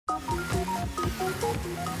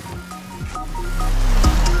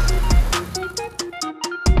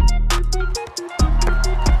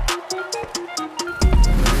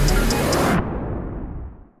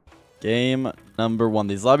Game number 1.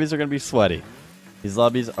 These lobbies are going to be sweaty. These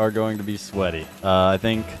lobbies are going to be sweaty. I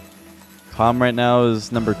think Comm right now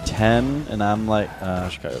is number 10, and I'm like,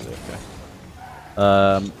 Chicago's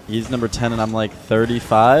okay. He's number 10, and I'm like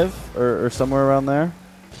 35 or somewhere around there.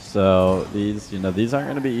 So these, these aren't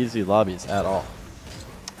going to be easy lobbies at all.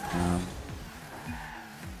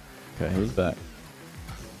 Okay, he's back.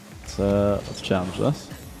 Let's challenge this.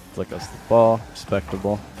 Flick us the ball.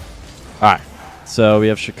 Respectable. All right. So we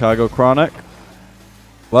have Chicago Chronic.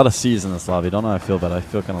 A lot of C's in this lobby. Don't know how I feel about it. I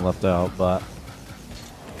feel kind of left out, but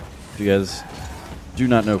if you guys do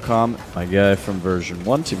not know Comm, my guy from version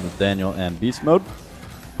 1, team with Daniel and Beast Mode.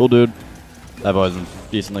 Cool dude. I've always been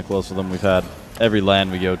decently close with him. We've had every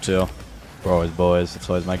LAN we go to. We're always boys. It's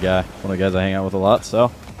always my guy. One of the guys I hang out with a lot.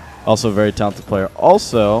 So, also a very talented player.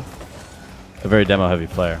 Also, a very demo-heavy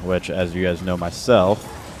player, which, as you guys know myself,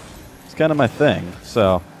 is kind of my thing.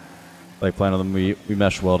 So, like playing with them, we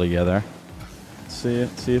mesh well together. Let's see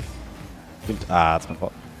if we can, it's my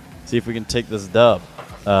fault. See if we can take this dub.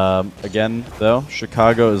 Again, though,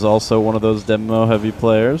 Chicago is also one of those demo-heavy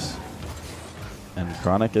players, and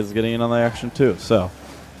Chronic is getting in on the action too. So,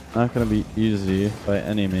 not going to be easy by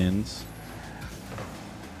any means.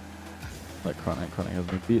 Like Chronic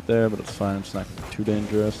has me beat there, but it's fine. It's not going to be too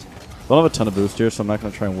dangerous. Don't have a ton of boost here, so I'm not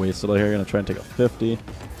going to try and waste it all here. Going to try and take a 50,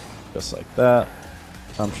 just like that.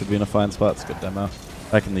 Should be in a fine spot. It's a good demo.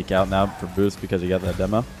 I can leak out now for boost because he got that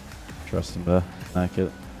demo. Trust him to not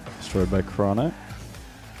get destroyed by Chronic.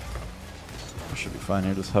 Should be fine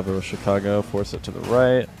here. Just hover with Chicago. Force it to the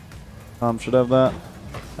right. Should have that.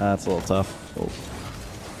 That's a little tough. Oh.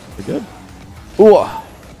 Pretty good. Ooh!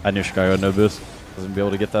 I knew Chicago had no boost. Wasn't be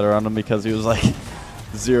able to get that around him because he was like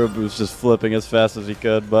 0 boost, just flipping as fast as he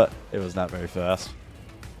could, but it was not very fast.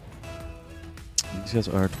 These guys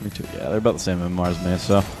are 22. Yeah, they're about the same MMR as me,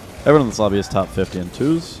 so everyone in this lobby is top 50 in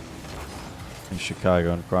 2s. I think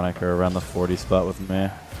Chicago and Chronic are around the 40 spot with me.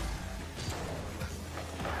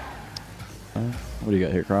 What do you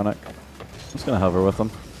got here, Chronic? I'm just going to hover with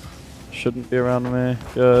them. Shouldn't be around me.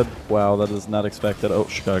 Good. Wow, that is not expected. Oh,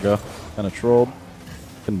 Chicago. Kind of trolled.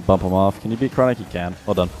 Can bump him off. Can you beat Chronic? You can.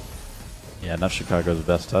 Well done. Yeah, not Chicago's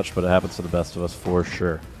best touch, but it happens to the best of us for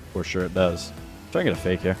sure. For sure it does. Try and get a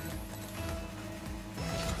fake here.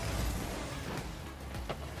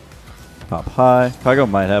 Pop high. Chicago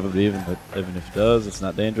might have it, but even if it does, it's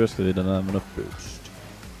not dangerous because he doesn't have enough boost.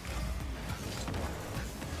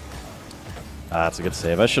 That's a good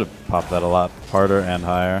save. I should have popped that a lot harder and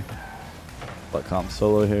higher. Let Comm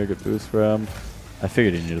solo here. Good boost for him. I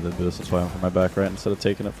figured he needed the boost. That's why I went for my back right instead of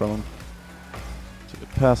taking it from him. It's a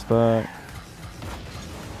good pass back.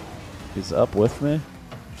 He's up with me.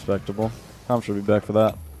 Respectable. Comm should be back for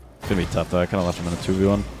that. It's going to be tough, though. I kind of left him in a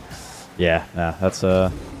 2v1. Yeah, nah, that's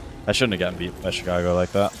I shouldn't have gotten beat by Chicago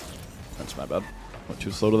like that. That's my bad. Went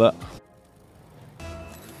too slow to that.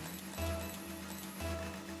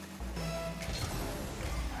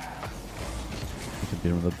 You can beat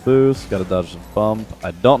him with a boost. Got to dodge the bump.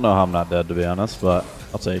 I don't know how I'm not dead, to be honest, but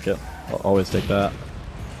I'll take it. I'll always take that.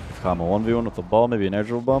 Comm a 1v1 with the ball, maybe an air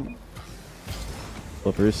dribble bump.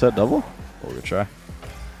 Flip reset double. We'll go try.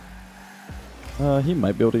 He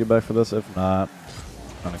might be able to get back for this. If not,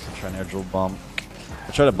 I'm gonna try an air dribble bump.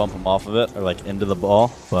 I tried to bump him off of it, or like into the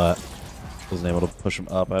ball, but wasn't able to push him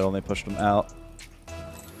up. I only pushed him out.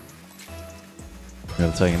 We're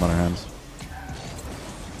gonna take him on our hands.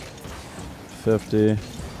 50.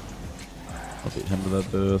 I'll beat him to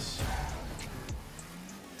that boost.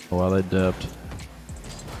 Oh, wow, they dipped.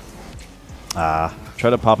 Try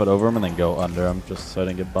to pop it over him and then go under him, just so I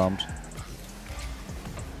didn't get bumped.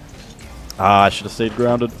 I should have stayed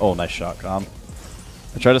grounded. Oh, nice shot, Comm.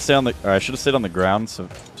 I tried to stay on the, or I should have stayed on the ground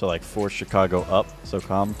to like force Chicago up, so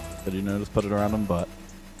Comm could, just put it around him, but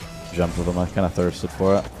jumped with him. I kind of thirsted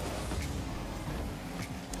for it.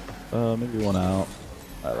 Maybe one out.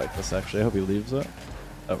 I like this actually. I hope he leaves it.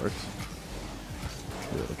 That works.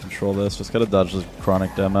 Be able to control this. Just gotta dodge this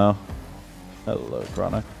Chronic demo. Hello,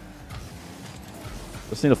 Chronic.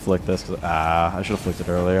 Just need to flick this because I should have flicked it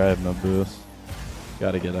earlier. I have no boost.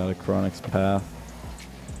 Gotta get out of Chronic's path.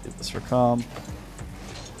 Get this for Comm.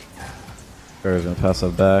 Barry's gonna pass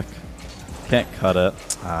that back. Can't cut it.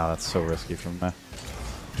 That's so risky from me.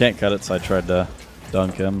 Can't cut it, so I tried to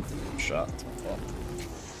dunk him. Shot.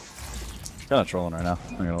 Kind of trolling right now.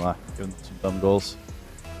 I'm not gonna lie. Giving some dumb goals.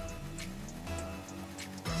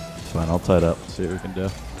 It's fine. I'll tie it up. See what we can do.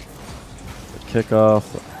 Good kickoff.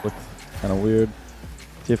 Look kind of weird.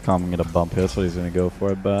 See if Comm can get a bump here. That's what he's going to go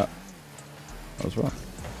for, I bet. I was wrong.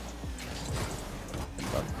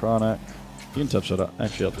 Chronic. You can touch it up.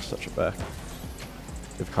 Actually, I'll just touch it back.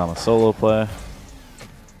 Give Comm a solo play.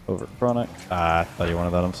 Over Chronic. Ah, I thought he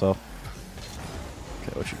wanted that himself.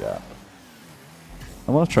 Okay, what you got?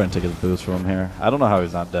 I want to try and take his boost from him here. I don't know how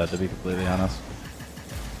he's not dead, to be completely honest.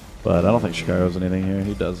 But I don't think Chicago has anything here.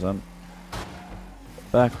 He doesn't.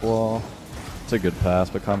 Back wall. It's a good pass,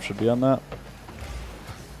 but Comm should be on that.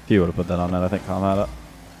 If he would have put that on that, I think Comm had it.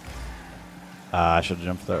 Ah, I should have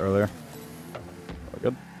jumped for that earlier. Oh,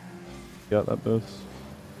 good. Got that boost.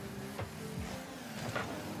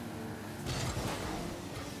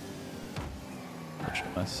 Touch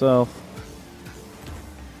it myself.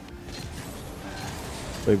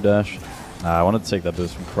 Wave dash. Nah, I wanted to take that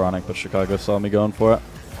boost from Chronic, but Chicago saw me going for it.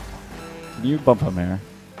 Can you bump him here?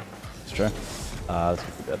 Let's try. This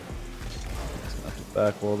could be good. Just gonna have to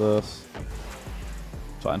back wall this.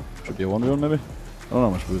 Fine. Should be a 1v1 maybe? I don't know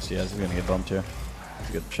how much boost he has. He's gonna get bumped here. It's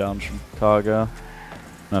a good challenge from Chicago. I'm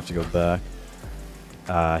gonna have to go back.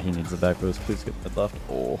 He needs the back boost. Please get mid left.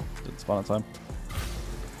 Oh, didn't spawn in time.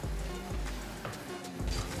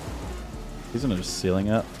 He's gonna just ceiling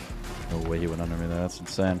it. No way he went under me there. That's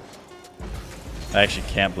insane. I actually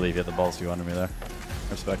can't believe he had the balls to go under me there.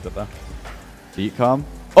 Respect it though. Beat Comm.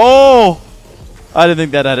 Oh! I didn't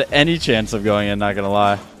think that had any chance of going in, not gonna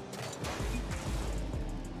lie.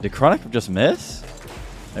 Did Chronic just miss?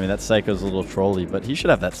 I mean, that Psycho's a little trolly, but he should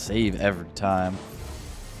have that save every time.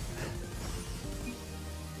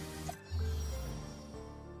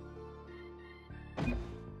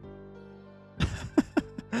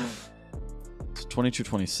 So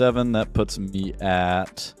 22-27, that puts me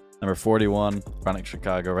at number 41, Chronic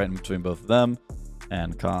Chicago, right in between both of them.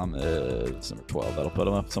 And Comm is number 12. That'll put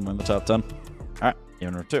him up somewhere in the top 10. Alright,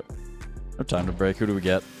 game number 2. No time to break. Who do we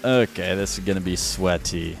get? Okay, this is going to be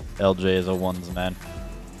sweaty. LJ is a ones man.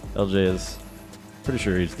 LJ is pretty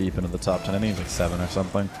sure he's deep into the top 10. I think he's like 7 or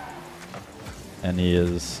something. And he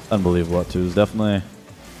is unbelievable at 2s. Definitely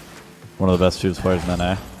one of the best 2s players in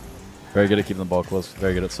NA. Very good at keeping the ball close.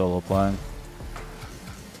 Very good at solo playing.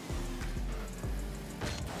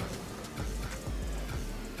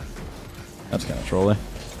 That's kind of trolly.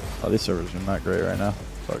 Oh, these servers are not great right now.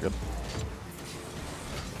 It's all good.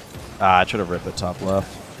 I should have ripped it top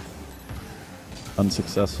left.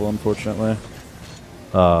 Unsuccessful, unfortunately.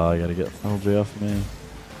 I gotta get LJ off me.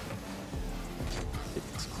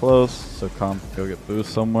 It's close, so Comm can go get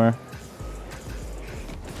boost somewhere.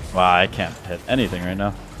 Wow, I can't hit anything right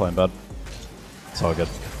now. Playing bad. It's all good.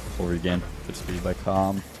 We'll regain. Good speed by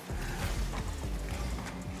Comm.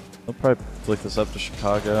 I'll probably flick this up to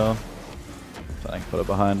Chicago. So I can put it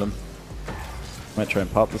behind him. Might try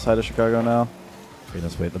and pop the side of Chicago now. He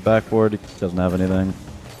just wait the backboard. He doesn't have anything.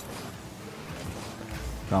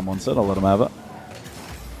 Comm wants it. I'll let him have it.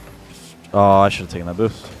 Oh, I should have taken that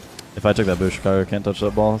boost. If I took that boost, Chicago can't touch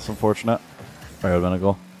that ball. That's unfortunate. Probably would have been a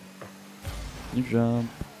goal. You jump.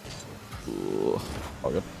 Ooh,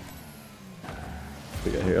 all good. What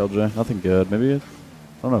we got here, LJ? Nothing good. Maybe.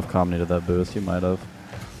 I don't know if Comm needed that boost. He might have.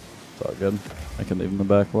 It's all good. I can leave him the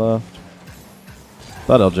back left.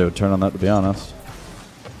 Thought LJ would turn on that, to be honest.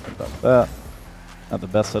 About that. Not the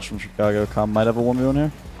best touch from Chicago. Comm might have a 1v1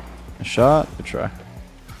 here. A shot. Good try.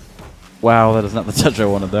 Wow, that is not the touch I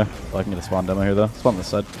wanted there. Oh, I can get a spawn demo here, though. Spawn this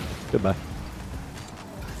side. Goodbye.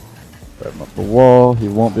 Grab him up the wall. He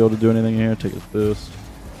won't be able to do anything here. Take his boost.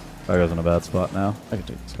 Chicago's in a bad spot now. I can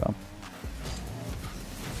take this Comm.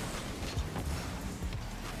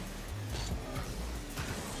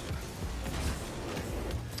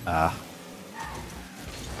 Ah.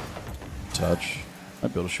 Touch.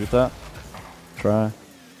 Might be able to shoot that. Try.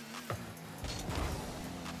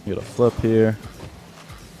 Get a flip here.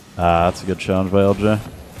 That's a good challenge by LJ.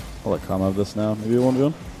 I'll let Comm have this now. Maybe a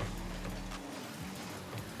 1v1.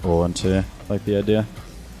 Oh, 1-2. Like the idea.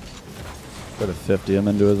 Try to 50 him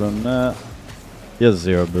into his own net. He has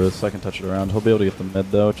 0 boost, so I can touch it around. He'll be able to get the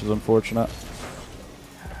mid though, which is unfortunate.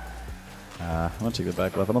 I'm gonna take the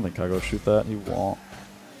back left. I don't think Chicago will shoot that. He won't.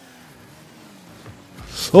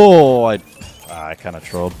 Oh, I kind of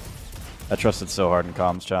trolled. I trusted so hard in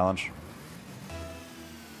Comm's challenge.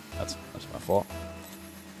 That's my fault.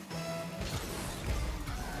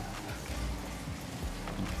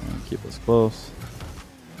 Okay, keep this close.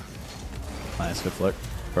 Nice, good flick.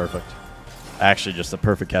 Perfect. Actually, just a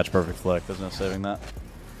perfect catch, perfect flick. There's no saving that.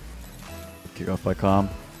 Kick off by Comm.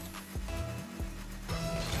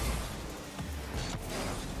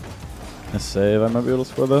 Nice save. I might be able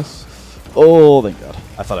to score this. Oh, thank God.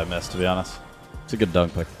 I thought I missed, to be honest. It's a good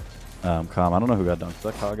dunk pick. Comm. I don't know who got dunked. Is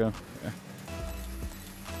that Kago? Yeah.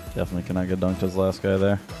 Definitely cannot get dunked as last guy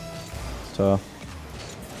there. It's tough.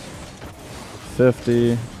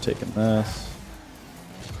 50. Taking this.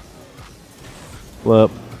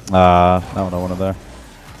 Flip. Not what I wanted there.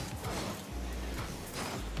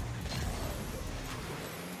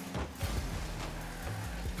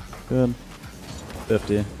 Good.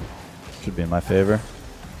 50. Should be in my favor.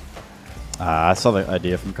 I saw the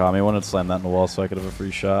idea from Comm. I wanted to slam that in the wall so I could have a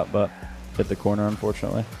free shot, but hit the corner,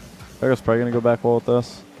 unfortunately. I was probably going to go back wall with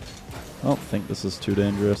this. I don't think this is too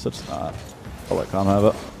dangerous. It's not. I'll let Comm have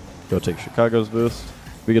it. Go take Chicago's boost.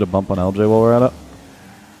 We get a bump on LJ while we're at it.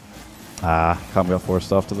 Comm got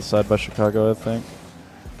forced off to the side by Chicago, I think.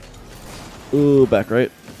 Ooh, back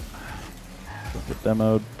right. Don't get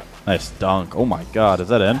demoed. Nice dunk. Oh my god, is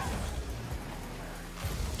that in?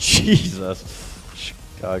 Jesus.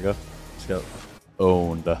 Chicago. Just got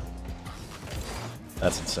owned.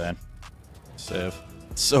 That's insane. Save.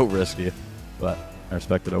 It's so risky, but I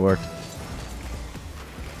respect that it worked.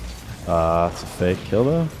 It's a fake kill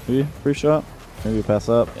though. Maybe free shot. Maybe you pass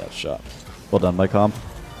up. Yeah, shot. Well done by Comm.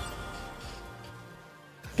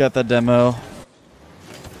 Got that demo.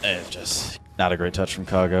 It's just not a great touch from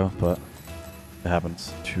Kago, but it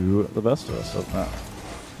happens to the best of us. So not.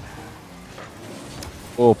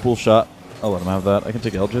 Oh, pull shot. I'll let him have that. I can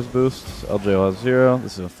take LJ's boost. So LJ will have 0.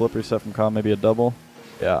 This is a flip reset from Comm, maybe a double.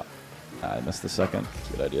 Yeah. I missed the second. It's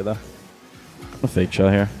a good idea though. A fake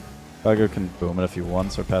shot here. Kago can boom it if he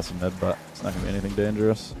wants or pass a mid, but it's not going to be anything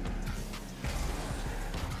dangerous.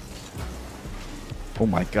 Oh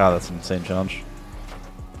my god, that's an insane challenge.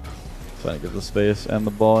 Trying to get the space and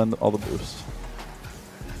the ball and all the boost.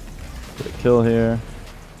 Get a kill here.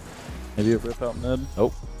 Maybe a rip out mid.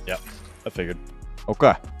 Oh, yeah, I figured.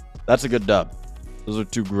 Okay, that's a good dub. Those are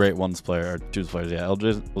two great twos players. Yeah,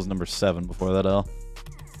 LJ was number 7 before that L.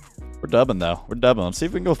 We're dubbing though. We're dubbing. Let's see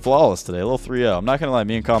if we can go flawless today. A little 3-0. I'm not gonna lie.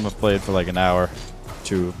 Me and Comm have played for like an hour,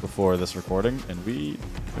 2 before this recording, and we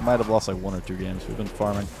might have lost like 1 or 2 games. We've been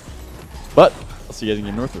farming, but I'll see you guys in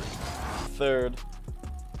game number 3. Third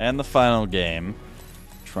and the final game.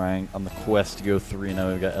 Trying on the quest to go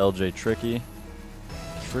 3-0. We've got LJ Tricky.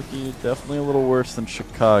 Tricky definitely a little worse than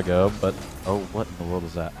Chicago, but oh, what in the world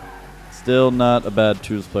is that? Still not a bad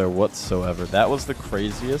twos player whatsoever. That was the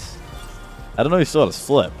craziest. I don't know if he still had his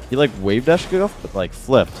flip. He like wave dashed off, but like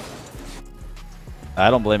flipped. I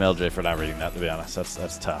don't blame LJ for not reading that, to be honest.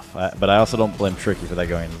 That's tough. But I also don't blame Tricky for that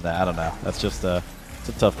going into that. I don't know. That's just it's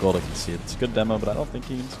a tough goal to concede. It's a good demo, but I don't think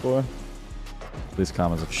he can score. Please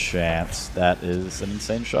Comm has a chance. That is an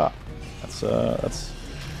insane shot. That's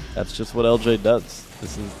just what LJ does.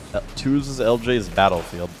 This is twos is LJ's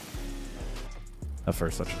battlefield. At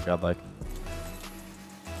first, such a godlike.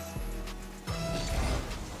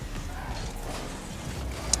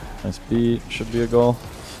 Nice beat. Should be a goal.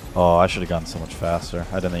 Oh, I should have gone so much faster.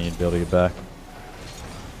 I didn't think he'd be able to get back.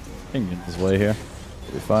 I think he can get his way here.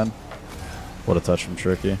 He'll be fine. What a touch from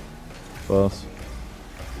Tricky. Close.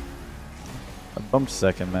 I bumped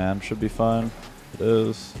second, man. Should be fine. It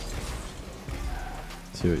is.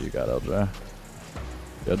 Let's see what you got, LJ.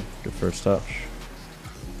 Good. Good first touch.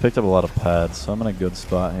 Picked up a lot of pads, so I'm in a good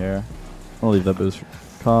spot here. I'm going to leave that boost for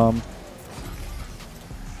Comm.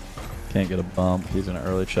 Can't get a bump. He's going to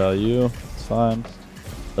early chow you. It's fine.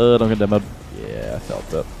 Don't get demoed. Yeah, I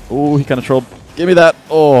felt it. Oh, he kind of trolled. Give me that.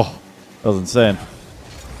 Oh, that was insane.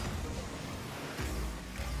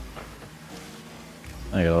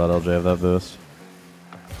 I gotta let LJ have that boost.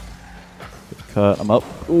 Good cut. I'm up.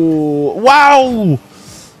 Ooh, wow!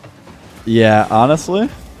 Yeah, honestly,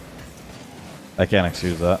 I can't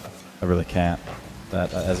excuse that. I really can't.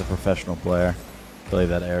 That as a professional player, I believe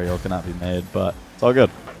that aerial cannot be made, but it's all good.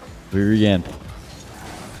 We regained.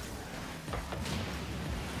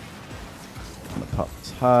 I'm gonna pop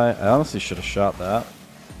this high. I honestly should have shot that.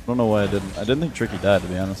 I don't know why I didn't. I didn't think Tricky died, to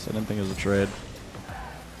be honest. I didn't think it was a trade.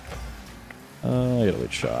 I got a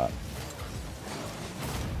weak shot.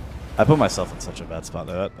 I put myself in such a bad spot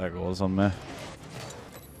there. That goal was on me.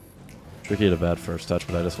 Tricky had a bad first touch,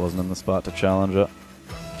 but I just wasn't in the spot to challenge it.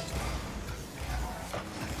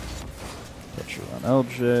 Pressure on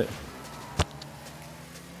LJ.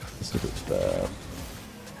 This looks bad.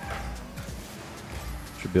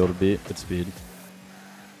 Should be able to beat. Good speed.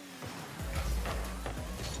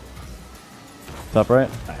 Top right.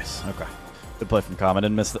 Nice. Okay. Good play from Comm. I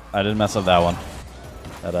didn't mess up that one.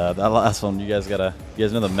 That last one, you guys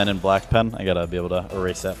know the Men in Black pen? I gotta be able to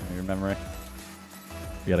erase that from your memory.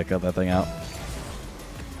 You gotta cut that thing out.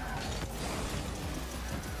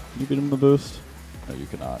 Can you beat him the boost? No, you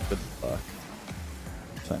cannot. Good luck.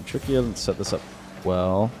 Fine. Tricky hasn't set this up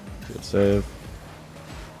well. Good save.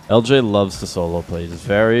 LJ loves to solo play. He's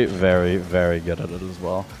very, very, very good at it as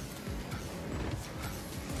well.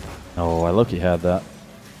 Oh, I low-key had that.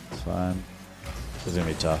 It's fine. It's going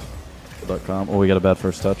to be tough. .com. Oh, we got a bad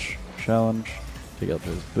first touch challenge. Take out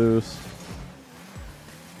his boost.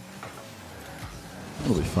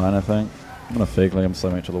 It'll be fine, I think. I'm going to fake like I'm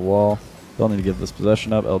slamming it to the wall. Don't need to give this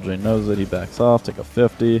possession up. LJ knows it. He backs off. Take a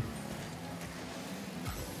 50.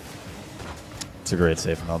 It's a great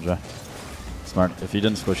save from LJ. Smart. If he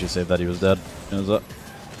didn't squishy save that, he was dead. It was up.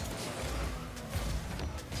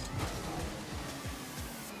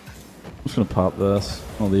 I'm just going to pop this.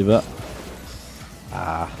 I'll leave it.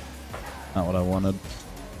 Ah. Not what I wanted.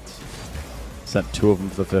 Sent 2 of them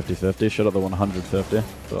to the 50-50. Should have the 150.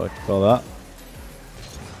 So I can call that.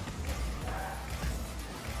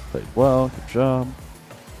 Played well. Good job.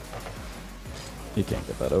 He can't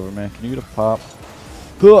get that over me. Can you get a pop?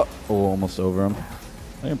 Oh, almost over him.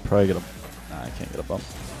 I can probably get a... Nah, I can't get a bump.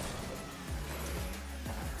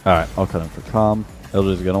 Alright, I'll cut him for Comm.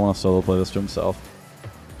 LJ's going to want to solo play this to himself.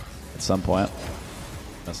 At some point.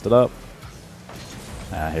 Messed it up.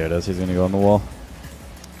 Ah, here it is. He's going to go on the wall.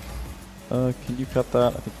 Can you cut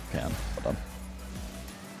that? I think you can. Hold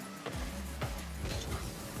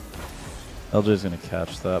on. LJ's going to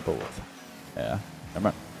catch that, but with... Yeah. Never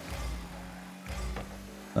mind.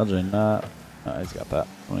 LJ not... Oh, he's got that.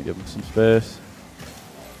 I want to give him some space.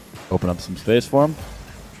 Open up some space for him.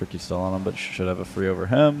 Tricky still on him, but should have a free over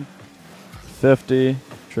him. 50.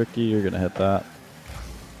 Tricky, you're going to hit that.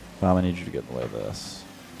 Mom, I need you to get in the way of this.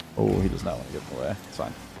 Oh, he does not want to get in the way. It's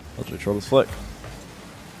fine. LJ troll this flick.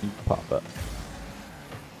 You can pop it.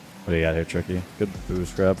 What do you got here, Tricky? Good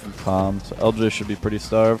boost grab from Comm. So LJ should be pretty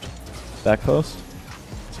starved. Back post.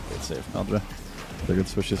 It's a great save from LJ. Pretty good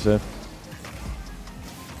swishy save.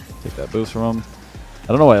 Take that boost from him. I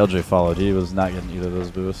don't know why LJ followed. He was not getting either of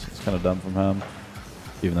those boosts. It's kind of dumb from him.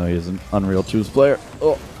 Even though he is an Unreal 2's player.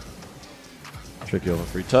 Oh. Tricky over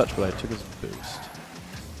free touch, but I took his boost.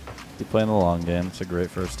 Keep playing the long game. It's a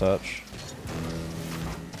great first touch.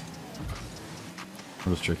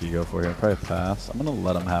 What does Tricky go for here? Probably pass. I'm going to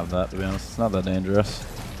let him have that, to be honest. It's not that dangerous.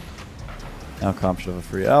 Now Comm should have a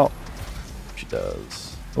free out. She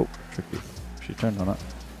does. Oh, Tricky. She turned on it.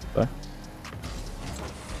 Okay.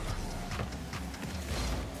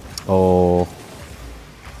 Oh.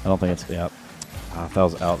 I don't think it's... Yeah. Ah, if that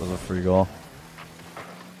was out, that was a free goal.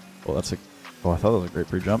 Oh, that's a... Oh, I thought that was a great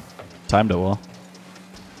pre-jump. Timed it well.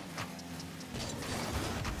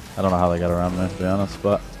 I don't know how they got around me, to be honest,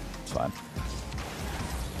 but it's fine.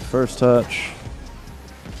 First touch.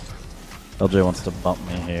 LJ wants to bump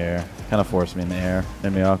me here. Kind of forced me in the air.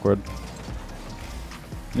 Made me awkward.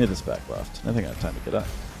 Need this back left. I think I have time to get up.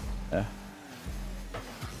 Yeah.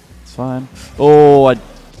 It's fine. Oh,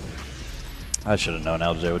 I should have known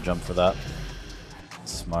LJ would jump for that.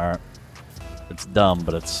 Smart. It's dumb,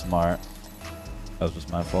 but it's smart. That was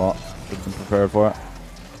just my fault. Should have been prepared for it.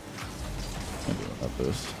 Maybe with that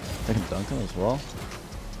boost. I can dunk him as well.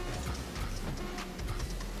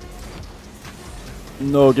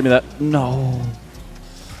 No, give me that. No.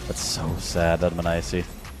 That's so sad. That'd have been icy.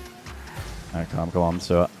 Alright, Comm, come on, let's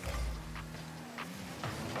do it.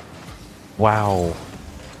 Wow.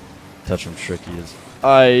 Touch from Tricky is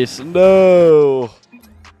ice. No.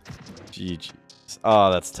 GG.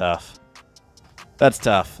 Oh, that's tough. That's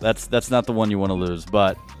tough. That's not the one you want to lose,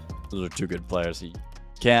 but those are two good players. You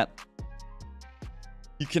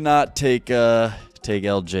cannot take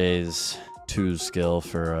LJ's 2 skill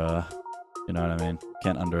for you know what I mean?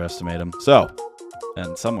 Can't underestimate him. So,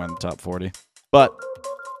 and somewhere in the top 40. But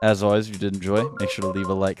as always, if you did enjoy, make sure to leave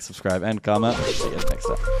a like, subscribe, and comment. See you guys next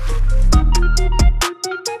time.